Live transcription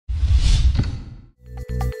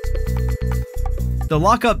The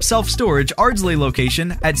Lockup Self-Storage Ardsley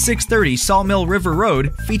location at 630 Sawmill River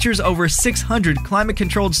Road features over 600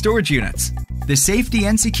 climate-controlled storage units. The safety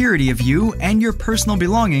and security of you and your personal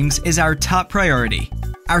belongings is our top priority.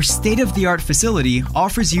 Our state-of-the-art facility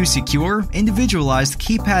offers you secure, individualized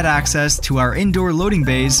keypad access to our indoor loading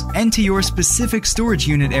bays and to your specific storage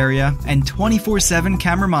unit area and 24/7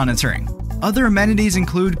 camera monitoring. Other amenities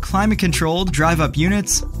include climate-controlled drive-up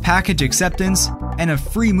units, package acceptance, and a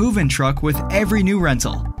free move-in truck with every new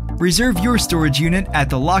rental. Reserve your storage unit at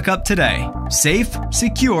The Lockup today. Safe,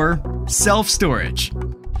 secure, self-storage.